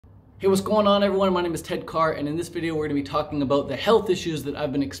Hey, what's going on everyone? My name is Ted Carr, and in this video we're going to be talking about the health issues that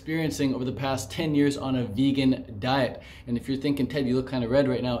I've been experiencing over the past 10 years on a vegan diet. And if you're thinking, Ted, you look kind of red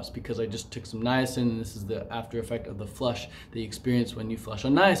right now, it's because I just took some niacin, and this is the after effect of the flush that you experience when you flush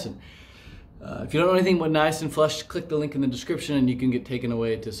on niacin. If you don't know anything about niacin flush, click the link in the description and you can get taken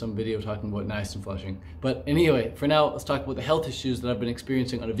away to some video talking about niacin flushing. But anyway, for now, let's talk about the health issues that I've been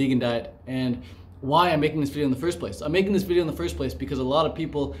experiencing on a vegan diet and why I'm making this video in the first place. I'm making this video in the first place because a lot of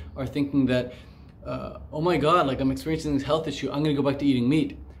people are thinking that, oh my God, like I'm experiencing this health issue, I'm gonna go back to eating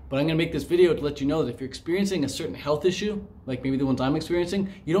meat. But I'm gonna make this video to let you know that if you're experiencing a certain health issue, like maybe the ones I'm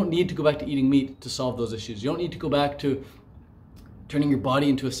experiencing, you don't need to go back to eating meat to solve those issues. You don't need to go back to turning your body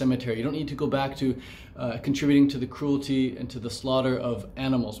into a cemetery. You don't need to go back to contributing to the cruelty and to the slaughter of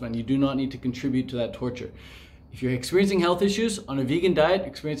animals, man. You do not need to contribute to that torture. If you're experiencing health issues on a vegan diet,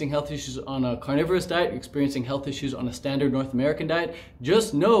 experiencing health issues on a carnivorous diet, experiencing health issues on a standard North American diet,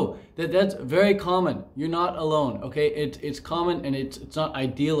 just know that that's very common. You're not alone, okay? It's common, and it's not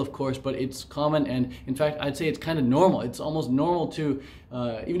ideal, of course, but it's common, and in fact, I'd say it's kind of normal. It's almost normal to,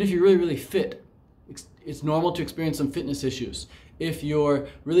 even if you're really, really fit, it's normal to experience some fitness issues. If you're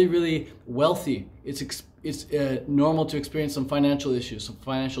really, really wealthy, it's normal to experience some financial issues, some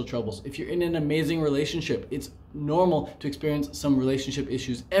financial troubles. If you're in an amazing relationship, it's normal to experience some relationship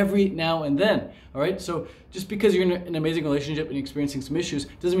issues every now and then, all right? So just because you're in an amazing relationship and experiencing some issues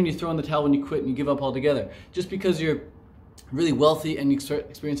doesn't mean you throw in the towel and you quit and you give up altogether. Just because you're really wealthy and you start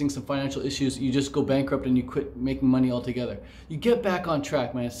experiencing some financial issues, you just go bankrupt and you quit making money altogether. You get back on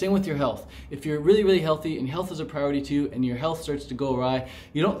track, man. Same with your health. If you're really, really healthy and health is a priority to you and your health starts to go awry,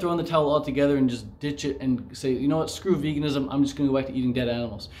 you don't throw in the towel altogether and just ditch it and say, you know what, screw veganism, I'm just gonna go back to eating dead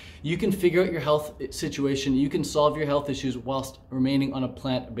animals. You can figure out your health situation, you can solve your health issues whilst remaining on a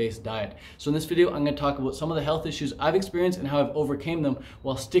plant-based diet. So in this video, I'm gonna talk about some of the health issues I've experienced and how I've overcame them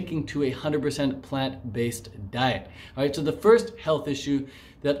while sticking to a 100% plant-based diet. All right, so the first health issue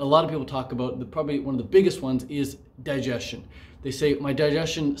that a lot of people talk about, probably one of the biggest ones, is digestion. They say, my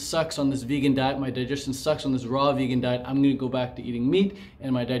digestion sucks on this vegan diet, my digestion sucks on this raw vegan diet, I'm gonna go back to eating meat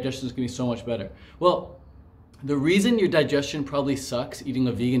and my digestion is gonna be so much better. Well, the reason your digestion probably sucks eating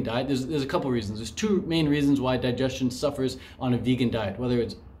a vegan diet, there's a couple reasons. There's two main reasons why digestion suffers on a vegan diet, whether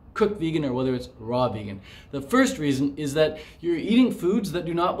it's cooked vegan or whether it's raw vegan. The first reason is that you're eating foods that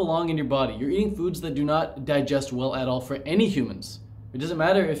do not belong in your body. You're eating foods that do not digest well at all for any humans. It doesn't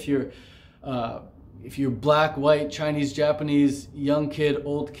matter if you're black, white, Chinese, Japanese, young kid,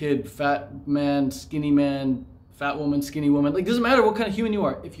 old kid, fat man, fat woman, skinny woman. Like, it doesn't matter what kind of human you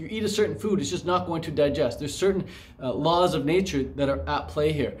are. If you eat a certain food, it's just not going to digest. There's certain laws of nature that are at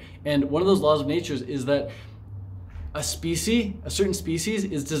play here. And one of those laws of nature is that a certain species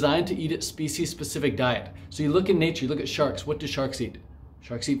is designed to eat a species-specific diet. So you look in nature, you look at sharks. What do sharks eat?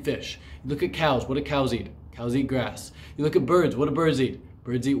 Sharks eat fish. You look at cows. What do cows eat? Cows eat grass. You look at birds. What do birds eat?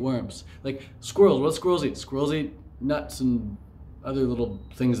 Birds eat worms. Like squirrels. What do squirrels eat? Squirrels eat nuts and other little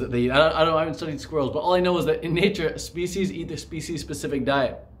things that they eat. I haven't studied squirrels, but all I know is that in nature, species eat their species-specific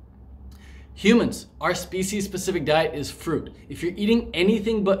diet. Humans, our species-specific diet is fruit. If you're eating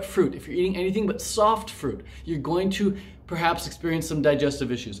anything but fruit, if you're eating anything but soft fruit, you're going to perhaps experience some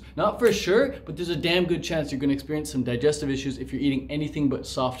digestive issues. Not for sure, but there's a damn good chance you're going to experience some digestive issues if you're eating anything but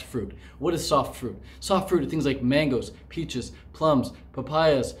soft fruit. What is soft fruit? Soft fruit are things like mangoes, peaches, plums,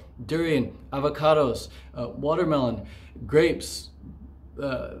 papayas, durian, avocados, watermelon, grapes,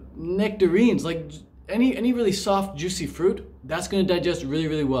 nectarines, like any really soft, juicy fruit, that's going to digest really,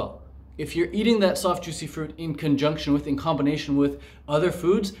 really well. If you're eating that soft, juicy fruit in combination with other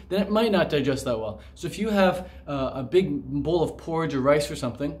foods, then it might not digest that well. So if you have a big bowl of porridge or rice or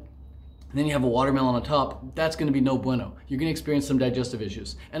something, and then you have a watermelon on top, that's gonna be no bueno. You're gonna experience some digestive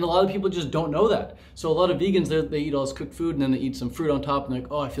issues. And a lot of people just don't know that. So a lot of vegans, they eat all this cooked food and then they eat some fruit on top and they're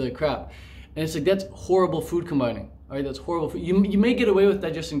like, oh, I feel like crap. And it's like, that's horrible food combining. All right, that's horrible food. You may get away with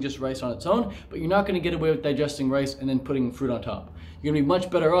digesting just rice on its own, but you're not gonna get away with digesting rice and then putting fruit on top. You're gonna be much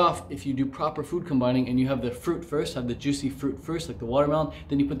better off if you do proper food combining and you have the fruit first, have the juicy fruit first, like the watermelon,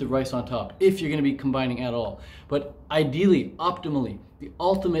 then you put the rice on top, if you're gonna be combining at all. But ideally, optimally, the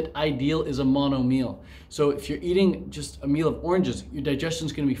ultimate ideal is a mono meal. So if you're eating just a meal of oranges, your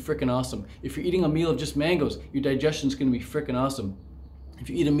digestion's gonna be freaking awesome. If you're eating a meal of just mangoes, your digestion's gonna be freaking awesome. If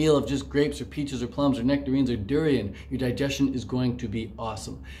you eat a meal of just grapes or peaches or plums or nectarines or durian, your digestion is going to be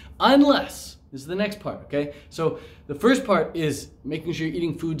awesome. Unless, this is the next part, okay? So the first part is making sure you're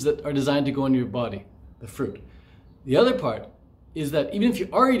eating foods that are designed to go into your body, the fruit. The other part is that even if you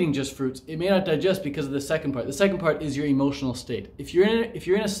are eating just fruits, it may not digest because of the second part. The second part is your emotional state. If you're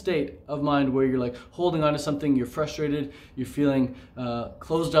in a state of mind where you're like holding on to something, you're frustrated, you're feeling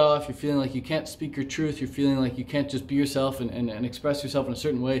closed off, you're feeling like you can't speak your truth, you're feeling like you can't just be yourself and express yourself in a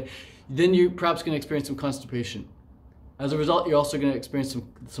certain way, then you're perhaps going to experience some constipation. As a result, you're also going to experience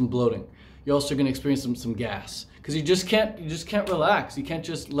some bloating. You're also going to experience some gas, because you just can't relax. You can't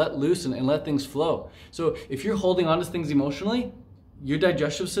just let loose and let things flow. So if you're holding on to things emotionally, your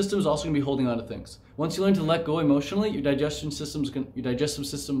digestive system is also going to be holding on to things. Once you learn to let go emotionally, your digestive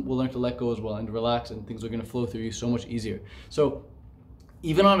system will learn to let go as well and relax, and things are going to flow through you so much easier. So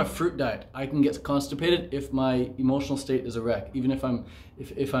even on a fruit diet, I can get constipated if my emotional state is a wreck. Even if I'm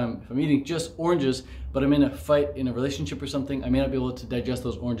eating just oranges, but I'm in a fight in a relationship or something, I may not be able to digest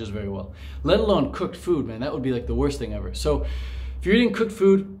those oranges very well. Let alone cooked food, man. That would be like the worst thing ever. So if you're eating cooked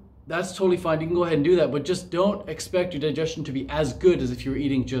food, that's totally fine. You can go ahead and do that, but just don't expect your digestion to be as good as if you were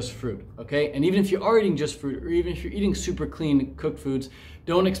eating just fruit, okay? And even if you are eating just fruit, or even if you're eating super clean cooked foods,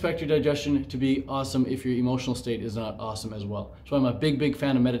 don't expect your digestion to be awesome if your emotional state is not awesome as well. That's why I'm a big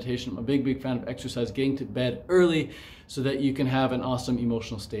fan of meditation. I'm a big fan of exercise, getting to bed early so that you can have an awesome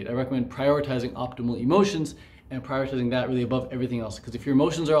emotional state. I recommend prioritizing optimal emotions and prioritizing that really above everything else, because if your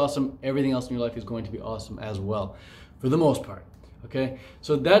emotions are awesome, everything else in your life is going to be awesome as well, for the most part. Okay,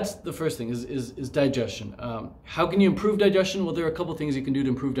 so that's the first thing is digestion. How can you improve digestion? Well, there are a couple things you can do to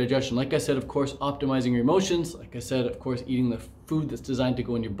improve digestion. Like I said, of course, optimizing your emotions. Like I said, of course, eating the food that's designed to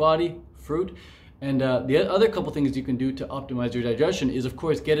go in your body, fruit. And the other couple things you can do to optimize your digestion is, of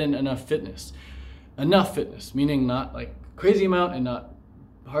course, get in enough fitness. Enough fitness, meaning not like crazy amount and not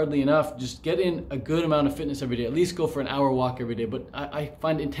hardly enough. Just get in a good amount of fitness every day. At least go for an hour walk every day. But I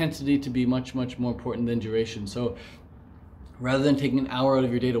find intensity to be much more important than duration. So rather than taking an hour out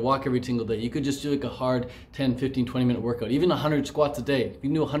of your day to walk every single day, you could just do like a hard 10, 15, 20-minute workout. Even 100 squats a day. If you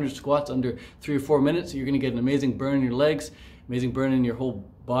can do 100 squats under 3 or 4 minutes, you're going to get an amazing burn in your legs, amazing burn in your whole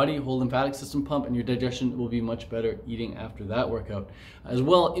body, whole lymphatic system pump, and your digestion will be much better eating after that workout. As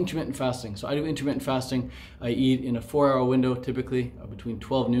well, intermittent fasting. So I do intermittent fasting. I eat in a 4-hour window, typically between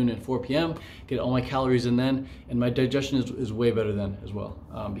 12 noon and 4 p.m. Get all my calories in then, and my digestion is way better then as well,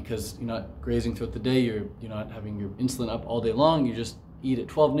 because you're not grazing throughout the day. You're not having your insulin up all day long. You just eat at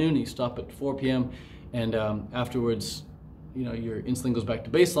 12 noon. You stop at 4 p.m. and afterwards, your insulin goes back to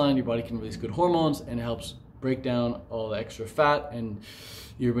baseline. Your body can release good hormones, and it helps break down all the extra fat, and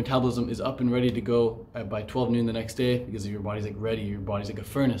your metabolism is up and ready to go by 12 noon the next day, because your body's like ready. Your body's like a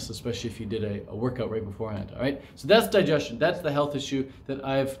furnace, especially if you did a workout right beforehand. All right, so that's digestion. That's the health issue that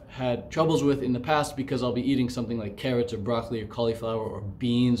I've had troubles with in the past, because I'll be eating something like carrots or broccoli or cauliflower or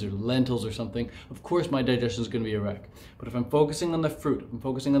beans or lentils or something. Of course my digestion is going to be a wreck. But if I'm focusing on the fruit, I'm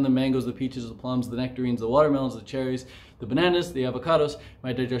focusing on the mangoes, the peaches, the plums, the nectarines, the watermelons, the cherries, the bananas, the avocados,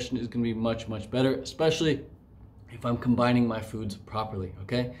 my digestion is going to be much better, especially if I'm combining my foods properly,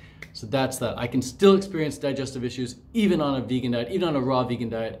 okay? So that's that. I can still experience digestive issues even on a vegan diet, even on a raw vegan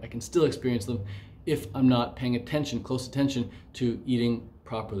diet. I can still experience them if I'm not paying attention, close attention to eating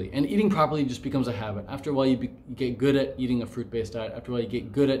properly. And eating properly just becomes a habit. After a while, you get good at eating a fruit-based diet. After a while, you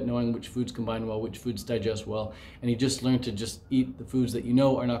get good at knowing which foods combine well, which foods digest well, and you just learn to just eat the foods that you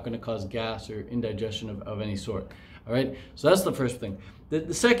know are not going to cause gas or indigestion of any sort. All right, so that's the first thing.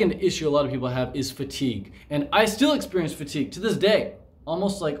 The second issue a lot of people have is fatigue. And I still experience fatigue to this day.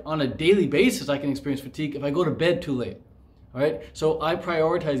 Almost like on a daily basis, I can experience fatigue if I go to bed too late. All right, so I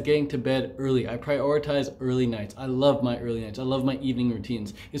prioritize getting to bed early. I prioritize early nights. I love my early nights. I love my evening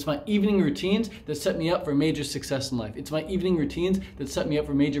routines. It's my evening routines that set me up for major success in life. It's my evening routines that set me up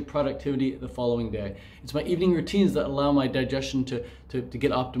for major productivity the following day. It's my evening routines that allow my digestion to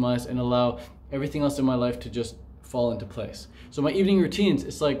get optimized and allow everything else in my life to just fall into place. So my evening routines,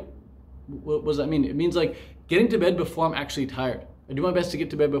 it's like, what does that mean? It means like getting to bed before I'm actually tired. I do my best to get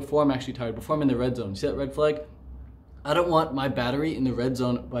to bed before I'm actually tired, before I'm in the red zone. See that red flag? I don't want my battery in the red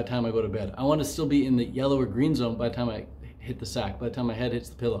zone by the time I go to bed. I want to still be in the yellow or green zone by the time I hit the sack, by the time my head hits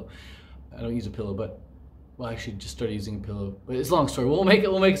the pillow. I don't use a pillow, but, well, I actually just started using a pillow. But it's a long story. We'll make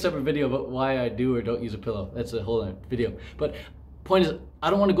a separate video about why I do or don't use a pillow. That's a whole other video. But point is, I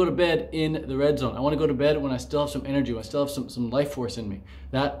don't want to go to bed in the red zone. I want to go to bed when I still have some energy, when I still have some life force in me.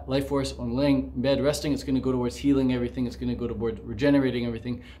 That life force, when I'm laying in bed resting, it's going to go towards healing everything. It's going to go towards regenerating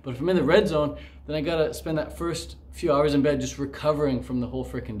everything. But if I'm in the red zone, then I got to spend that first few hours in bed just recovering from the whole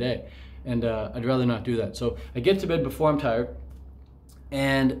freaking day. And I'd rather not do that. So I get to bed before I'm tired.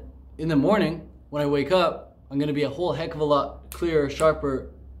 And in the morning, when I wake up, I'm going to be a whole heck of a lot clearer, sharper,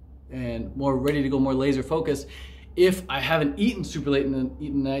 and more ready to go, more laser focused, if I haven't eaten super late in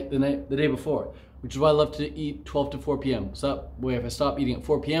the day before. which is why I love to eat 12 to 4 p.m. So that way, if I stop eating at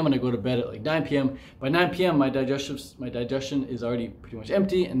 4 p.m. and I go to bed at like 9 p.m., by 9 p.m. my digestion is already pretty much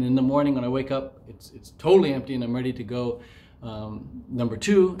empty, and in the morning when I wake up, it's totally empty, and I'm ready to go number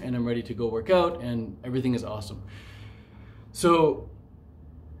 2, and I'm ready to go work out, and everything is awesome. So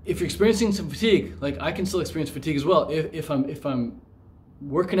if you're experiencing some fatigue, like I can still experience fatigue as well. If I'm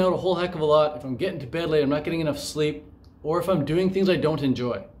working out a whole heck of a lot, if I'm getting to bed late, I'm not getting enough sleep, or if I'm doing things I don't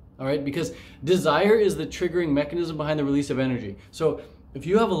enjoy. All right, because desire is the triggering mechanism behind the release of energy. So if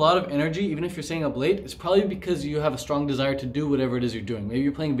you have a lot of energy, even if you're staying up late, it's probably because you have a strong desire to do whatever it is you're doing. Maybe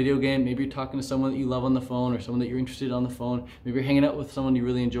you're playing a video game, maybe you're talking to someone that you love on the phone, or someone that you're interested in on the phone, maybe you're hanging out with someone you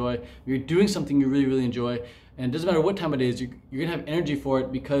really enjoy, you're doing something you really, really enjoy, and it doesn't matter what time it is, you're gonna have energy for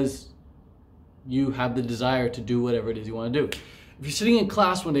it because you have the desire to do whatever it is you wanna do. If you're sitting in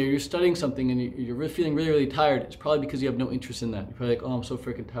class one day, or you're studying something and you're really feeling really, really tired, it's probably because you have no interest in that. You're probably like, oh, I'm so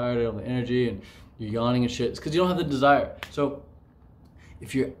freaking tired, I don't have the energy, and you're yawning and shit. It's because you don't have the desire. So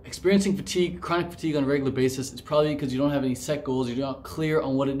if you're experiencing fatigue, chronic fatigue on a regular basis, it's probably because you don't have any set goals, you're not clear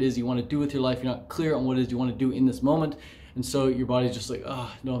on what it is you want to do with your life, you're not clear on what it is you want to do in this moment, and so your body's just like,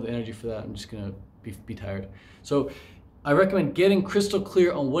 oh, I don't have the energy for that, I'm just gonna be tired. So I recommend getting crystal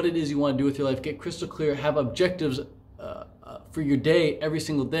clear on what it is you want to do with your life, get crystal clear, have objectives for your day every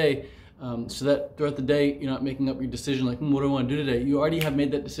single day, so that throughout the day you're not making up your decision like, what do I want to do today? You already have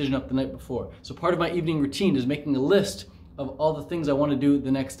made that decision up the night before. So part of my evening routine is making a list of all the things I want to do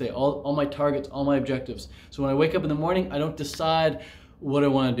the next day, all my targets, all my objectives. So when I wake up in the morning, I don't decide what I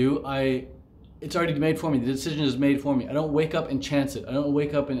want to do. It's already made for me. The decision is made for me. I don't wake up and chance it. I don't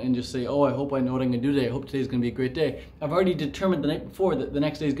wake up and just say, oh, I hope I know what I'm going to do today. I hope today's going to be a great day. I've already determined the night before that the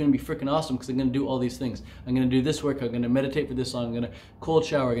next day is going to be freaking awesome because I'm going to do all these things. I'm going to do this work. I'm going to meditate for this long. I'm going to cold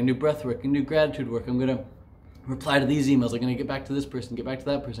shower. I'm going to do breath work. I'm going to do gratitude work. I'm going to reply to these emails. I'm going to get back to this person, get back to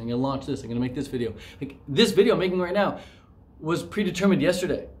that person. I'm going to launch this. I'm going to make this video. Like this video I'm making right now was predetermined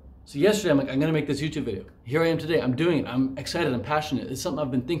yesterday. So yesterday, I'm like, I'm gonna make this YouTube video. Here I am today, I'm doing it, I'm excited, I'm passionate. It's something I've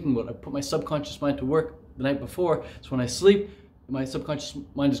been thinking about. I put my subconscious mind to work the night before, so when I sleep, my subconscious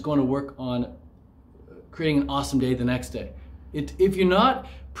mind is going to work on creating an awesome day the next day. If you're not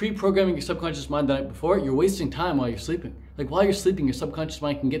pre-programming your subconscious mind the night before, you're wasting time while you're sleeping. Like while you're sleeping, your subconscious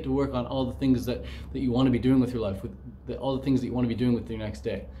mind can get to work on all the things that you want to be doing with your life, all the things that you want to be doing with your next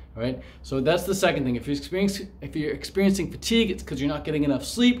day. All right. So that's the second thing. If you're experiencing fatigue, it's because you're not getting enough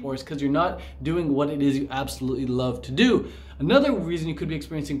sleep, or it's because you're not doing what it is you absolutely love to do. Another reason you could be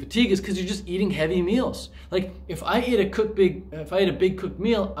experiencing fatigue is because you're just eating heavy meals. Like if I ate a big cooked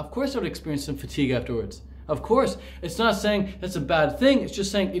meal, of course I would experience some fatigue afterwards. Of course, it's not saying that's a bad thing. It's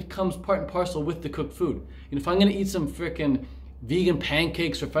just saying it comes part and parcel with the cooked food. And if I'm gonna eat some frickin' vegan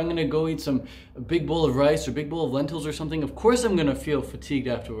pancakes, or if I'm gonna go eat a big bowl of rice or big bowl of lentils or something, of course I'm gonna feel fatigued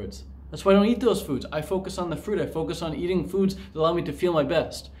afterwards. That's why I don't eat those foods. I focus on the fruit. I focus on eating foods that allow me to feel my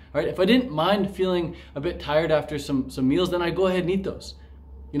best. All right. If I didn't mind feeling a bit tired after some meals, then I'd go ahead and eat those.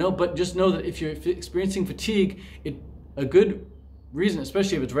 You know, but just know that if you're experiencing fatigue, a good reason,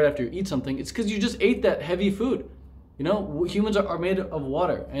 especially if it's right after you eat something, it's because you just ate that heavy food. You know, humans are made of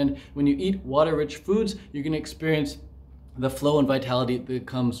water, and when you eat water-rich foods, you're going to experience the flow and vitality that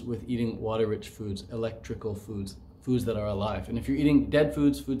comes with eating water-rich foods, electrical foods, foods that are alive. And if you're eating dead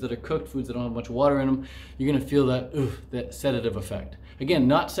foods, foods that are cooked, foods that don't have much water in them, you're gonna feel that sedative effect. Again,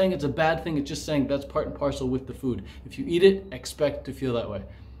 not saying it's a bad thing, it's just saying that's part and parcel with the food. If you eat it, expect to feel that way.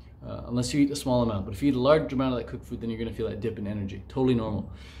 Unless you eat a small amount. But if you eat a large amount of that cooked food, then you're gonna feel that dip in energy. Totally normal.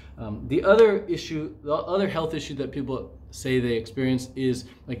 The other health issue that people say they experience is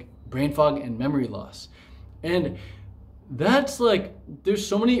like brain fog and memory loss. And that's like, there's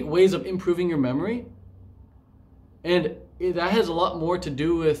so many ways of improving your memory, and that has a lot more to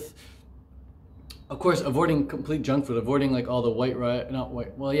do with, of course, avoiding complete junk food, avoiding like all the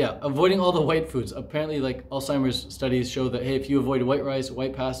avoiding all the white foods. Apparently, like Alzheimer's studies show that, hey, if you avoid white rice,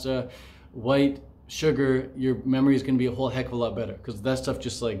 white pasta, white sugar, your memory is going to be a whole heck of a lot better, because that stuff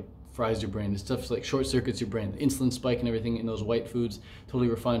just like fries your brain. This stuff like short circuits your brain. The insulin spike and everything in those white foods, totally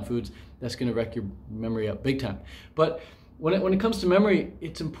refined foods, that's going to wreck your memory up big time. But when it comes to memory,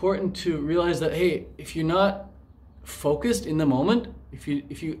 it's important to realize that, hey, if you're not focused in the moment, if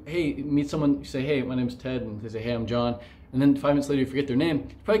you meet someone, you say, hey, my name's Ted, and they say, hey, I'm John, and then 5 minutes later you forget their name,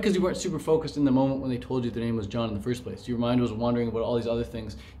 it's probably because you weren't super focused in the moment when they told you their name was John in the first place. Your mind was wandering about all these other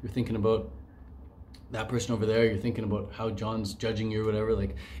things. You're thinking about that person over there, you're thinking about how John's judging you or whatever.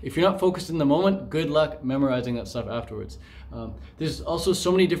 Like, if you're not focused in the moment, good luck memorizing that stuff afterwards. There's also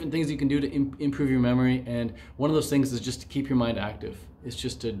so many different things you can do to improve your memory, and one of those things is just to keep your mind active. It's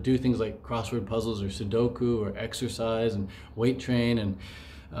just to do things like crossword puzzles or Sudoku or exercise and weight train and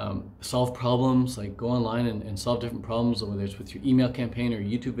solve problems, like go online and solve different problems, whether it's with your email campaign or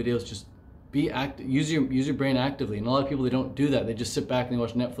YouTube videos. Just be active, use your brain actively. And a lot of people, they don't do that. They just sit back and they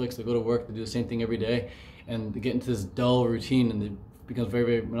watch Netflix, they go to work, they do the same thing every day, and they get into this dull routine, and it becomes very,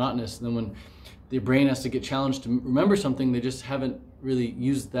 very monotonous. And then when their brain has to get challenged to remember something, they just haven't really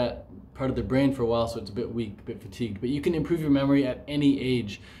used that part of their brain for a while, so it's a bit weak, a bit fatigued. But you can improve your memory at any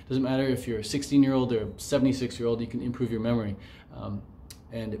age. Doesn't matter if you're a 16-year-old or a 76-year-old, you can improve your memory.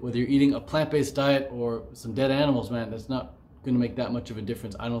 And whether you're eating a plant-based diet or some dead animals, man, that's not going to make that much of a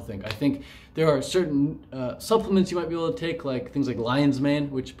difference, I don't think. I think there are certain supplements you might be able to take, like things like lion's mane,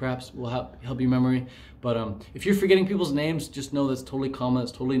 which perhaps will help your memory. But if you're forgetting people's names, just know that's totally common,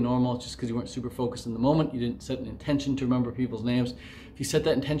 it's totally normal. It's just because you weren't super focused in the moment, you didn't set an intention to remember people's names. If you set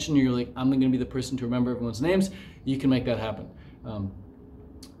that intention, you're like, I'm going to be the person to remember everyone's names, you can make that happen.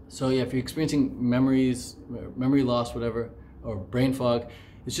 So yeah, if you're experiencing memory loss, whatever, or brain fog,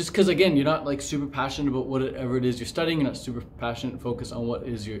 it's just because, again, you're not like super passionate about whatever it is you're studying. You're not super passionate and focused on what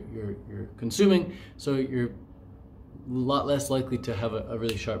it is you're consuming. So you're a lot less likely to have a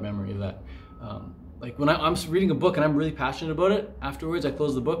really sharp memory of that. Like when I'm reading a book and I'm really passionate about it, afterwards I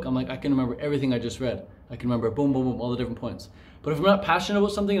close the book, I'm like, I can remember everything I just read. I can remember boom, boom, boom, all the different points. But if I'm not passionate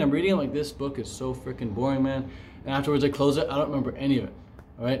about something and I'm reading, I'm like, this book is so freaking boring, man. And afterwards I close it, I don't remember any of it,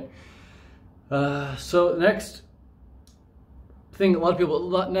 all right? So next thing,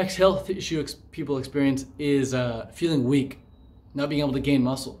 next health issue people experience is feeling weak, not being able to gain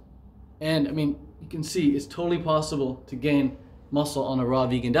muscle. And I mean, you can see it's totally possible to gain muscle on a raw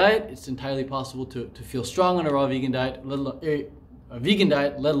vegan diet. It's entirely possible to feel strong on a raw vegan diet, let alone a vegan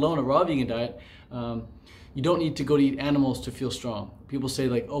diet, let alone a raw vegan diet. You don't need to go to eat animals to feel strong. People say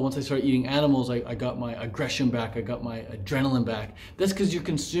like, oh, once I started eating animals, I got my aggression back, I got my adrenaline back. That's because you're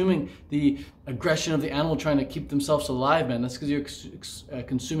consuming the aggression of the animal trying to keep themselves alive, man. That's because you're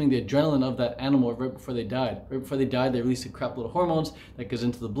consuming the adrenaline of that animal right before they died. Right before they died, they release a crap load of hormones that goes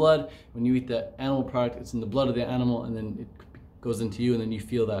into the blood. When you eat that animal product, it's in the blood of the animal, and then it goes into you, and then you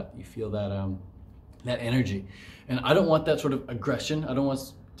feel that energy. And I don't want that sort of aggression. I don't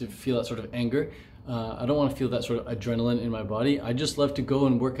want to feel that sort of anger. I don't want to feel that sort of adrenaline in my body. I just love to go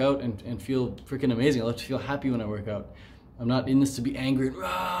and work out and feel freaking amazing. I love to feel happy when I work out. I'm not in this to be angry and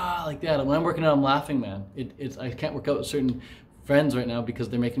rah, like that. When I'm working out, I'm laughing, man. I can't work out with certain friends right now because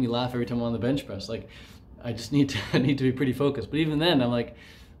they're making me laugh every time I'm on the bench press. Like, I just need to be pretty focused. But even then, I'm like,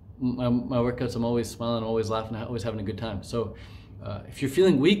 my workouts, I'm always smiling, I'm always laughing, always having a good time. So if you're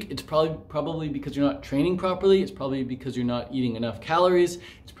feeling weak, it's probably because you're not training properly. It's probably because you're not eating enough calories.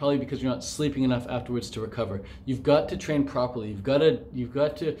 It's probably because you're not sleeping enough afterwards to recover. You've got to train properly. You've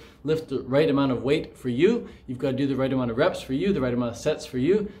got to lift the right amount of weight for you. You've got to do the right amount of reps for you, the right amount of sets for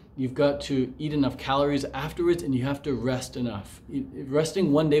you. You've got to eat enough calories afterwards, and you have to rest enough.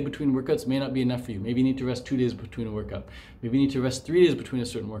 Resting one day between workouts may not be enough for you. Maybe you need to rest 2 days between a workout. Maybe you need to rest 3 days between a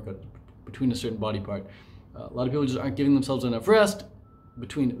certain workout, between a certain body part. A lot of people just aren't giving themselves enough rest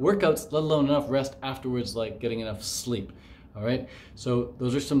between workouts, let alone enough rest afterwards, like getting enough sleep. All right, so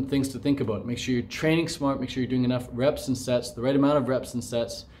those are some things to think about. Make sure you're training smart, make sure you're doing enough reps and sets, the right amount of reps and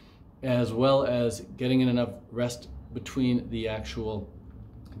sets, as well as getting in enough rest between the actual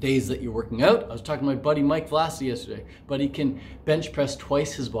days that you're working out. I was talking to my buddy Mike Vlassi yesterday. Buddy can bench press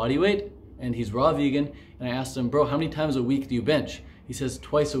twice his body weight, and he's raw vegan. And I asked him, bro, how many times a week do you bench? He says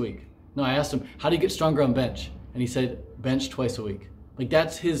twice a week. No, I asked him, how do you get stronger on bench? And he said, bench twice a week. Like,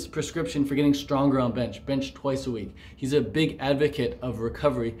 that's his prescription for getting stronger on bench twice a week. He's a big advocate of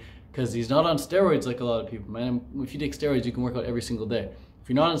recovery because he's not on steroids like a lot of people, man. If you take steroids, you can work out every single day. If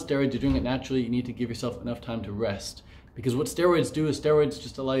you're not on steroids, you're doing it naturally, you need to give yourself enough time to rest. Because what steroids do is steroids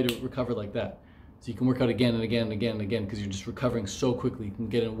just allow you to recover like that. So you can work out again and again and again and again because you're just recovering so quickly. You can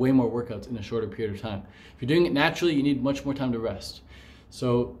get in way more workouts in a shorter period of time. If you're doing it naturally, you need much more time to rest.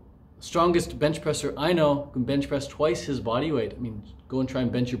 So strongest bench presser I know can bench press twice his body weight. I mean, go and try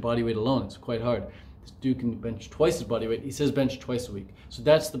and bench your body weight alone. It's quite hard. This dude can bench twice his body weight. He says bench twice a week. So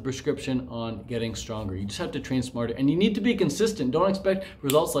that's the prescription on getting stronger. You just have to train smarter, and you need to be consistent. Don't expect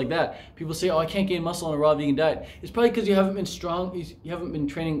results like that. People say, oh, I can't gain muscle on a raw vegan diet. It's probably because you haven't been strong, you haven't been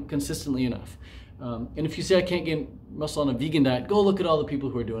training consistently enough. And if you say I can't gain muscle on a vegan diet, go look at all the people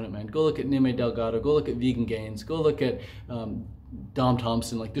who are doing it, man. Go look at Nime Delgado, go look at Vegan Gains, go look at Dom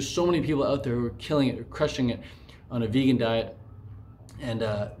Thompson. Like, there's so many people out there who are killing it, or crushing it on a vegan diet. And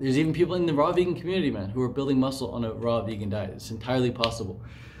there's even people in the raw vegan community, man, who are building muscle on a raw vegan diet. It's entirely possible.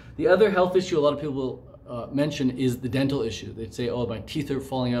 The other health issue a lot of people mention is the dental issue. They'd say, oh, my teeth are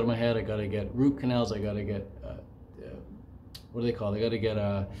falling out of my head. I gotta get root canals. I gotta get, what do they call it? I gotta get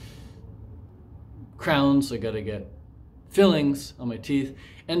crowns. I gotta get fillings on my teeth.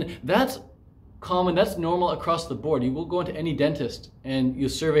 And that's common, that's normal across the board. You will go into any dentist and you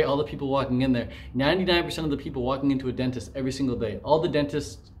survey all the people walking in there. 99% of the people walking into a dentist every single day, all the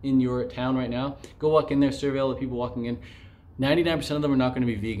dentists in your town right now, go walk in there, survey all the people walking in. 99% of them are not going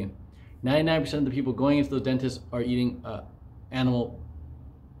to be vegan. 99% of the people going into those dentists are eating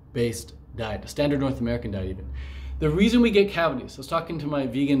animal-based diet, a standard North American diet even. The reason we get cavities, I was talking to my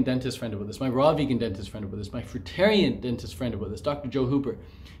vegan dentist friend about this, my raw vegan dentist friend about this, my fruitarian dentist friend about this, Dr. Joe Hooper.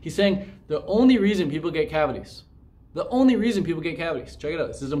 He's saying the only reason people get cavities, check it out,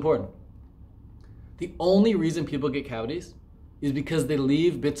 this is important. The only reason people get cavities is because they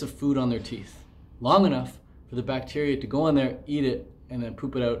leave bits of food on their teeth long enough for the bacteria to go in there, eat it, and then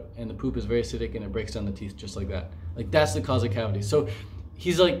poop it out, and the poop is very acidic and it breaks down the teeth just like that. Like, that's the cause of cavities. So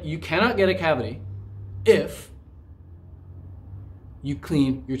he's like, you cannot get a cavity if you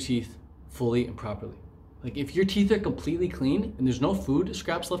clean your teeth fully and properly. Like, if your teeth are completely clean and there's no food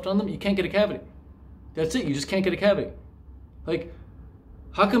scraps left on them, you can't get a cavity. That's it, you just can't get a cavity. Like,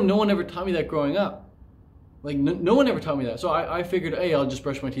 how come no one ever taught me that growing up? Like, no one ever taught me that. So I figured, hey, I'll just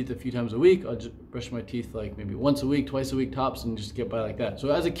brush my teeth a few times a week. I'll just brush my teeth like maybe once a week, twice a week tops, and just get by like that.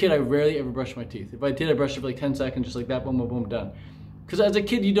 So as a kid, I rarely ever brushed my teeth. If I did, I brushed it for like 10 seconds, just like that, boom, boom, boom, done. Because as a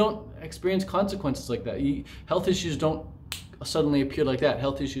kid, you don't experience consequences like that. Health issues don't suddenly appear like that.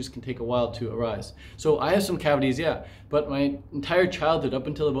 Health issues can take a while to arise. So I have some cavities, yeah, but my entire childhood, up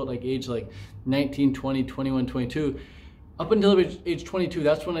until about like age like 19, 20, 21, 22, up until age 22,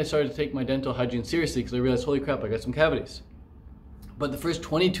 that's when I started to take my dental hygiene seriously, because I realized, holy crap, I got some cavities. But the first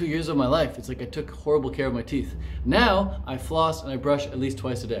 22 years of my life, it's like I took horrible care of my teeth. Now I floss and I brush at least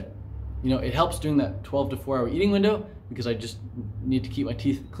twice a day. You know, it helps during that 12 to 4 hour eating window, because I just need to keep my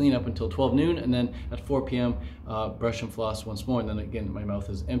teeth clean up until 12 noon, and then at 4 p.m. Brush and floss once more, and then again my mouth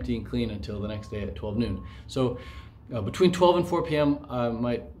is empty and clean until the next day at 12 noon. So between 12 and 4 p.m. I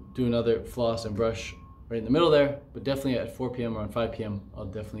might do another floss and brush right in the middle there, but definitely at 4 p.m. or on 5 p.m. I'll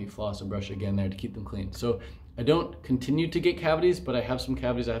definitely floss and brush again there to keep them clean. So I don't continue to get cavities, but I have some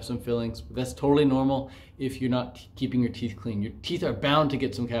cavities, I have some fillings. But that's totally normal if you're not keeping your teeth clean. Your teeth are bound to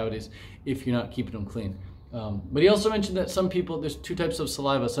get some cavities if you're not keeping them clean. But he also mentioned that some people, there's two types of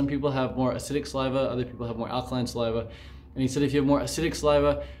saliva. Some people have more acidic saliva, other people have more alkaline saliva. And he said if you have more acidic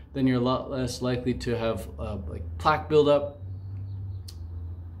saliva, then you're a lot less likely to have like plaque buildup,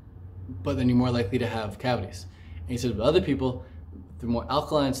 but then you're more likely to have cavities. And he said with other people, if they're more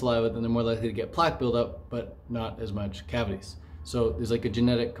alkaline saliva, then they're more likely to get plaque buildup, but not as much cavities. So there's like a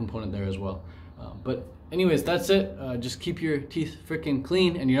genetic component there as well. But anyways, that's it. Just keep your teeth freaking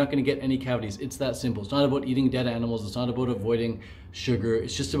clean and you're not gonna get any cavities. It's that simple. It's not about eating dead animals. It's not about avoiding sugar.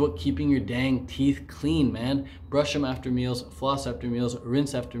 It's just about keeping your dang teeth clean, man. Brush them after meals, floss after meals,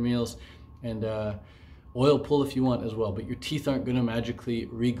 rinse after meals, and oil pull if you want as well. But your teeth aren't gonna magically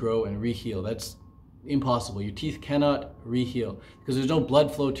regrow and reheal. That's impossible. Your teeth cannot reheal because there's no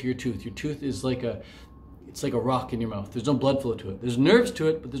blood flow to your tooth. Your tooth is like it's like a rock in your mouth. There's no blood flow to it. There's nerves to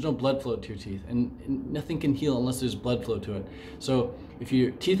it, but there's no blood flow to your teeth. And nothing can heal unless there's blood flow to it. So if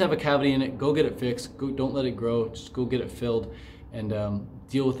your teeth have a cavity in it, go get it fixed. Don't let it grow. Just go get it filled and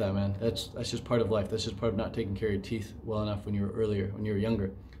deal with that, man. That's just part of life. That's just part of not taking care of your teeth well enough when you were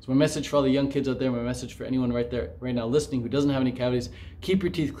younger. So my message for all the young kids out there, my message for anyone right now listening who doesn't have any cavities, keep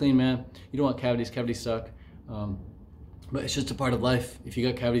your teeth clean, man. You don't want cavities. Cavities suck. But it's just a part of life. If you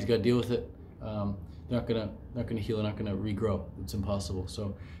got cavities, you got to deal with it. They're not gonna heal, they're not gonna regrow. It's impossible.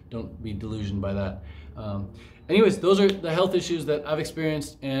 So don't be delusioned by that. Anyways, those are the health issues that I've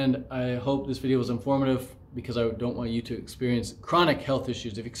experienced, and I hope this video was informative because I don't want you to experience chronic health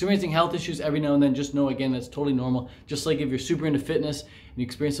issues. If you're experiencing health issues every now and then, just know again that's totally normal. Just like if you're super into fitness and you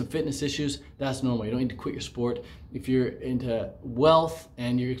experience some fitness issues, that's normal. You don't need to quit your sport. If you're into wealth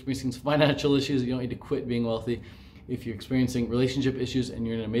and you're experiencing some financial issues, you don't need to quit being wealthy. If you're experiencing relationship issues and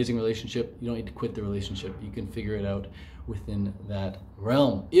you're in an amazing relationship, you don't need to quit the relationship. You can figure it out within that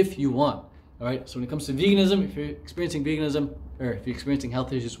realm if you want. All right, so when it comes to veganism, if you're experiencing veganism, or if you're experiencing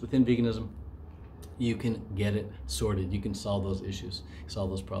health issues within veganism, you can get it sorted. You can solve those issues, solve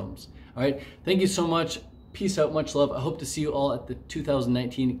those problems. All right, thank you so much. Peace out, much love. I hope to see you all at the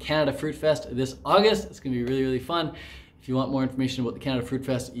 2019 Canada Fruit Fest this August. It's gonna be really, really fun. If you want more information about the Canada Fruit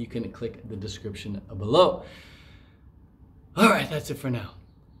Fest, you can click the description below. All right, that's it for now.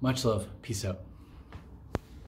 Much love. Peace out.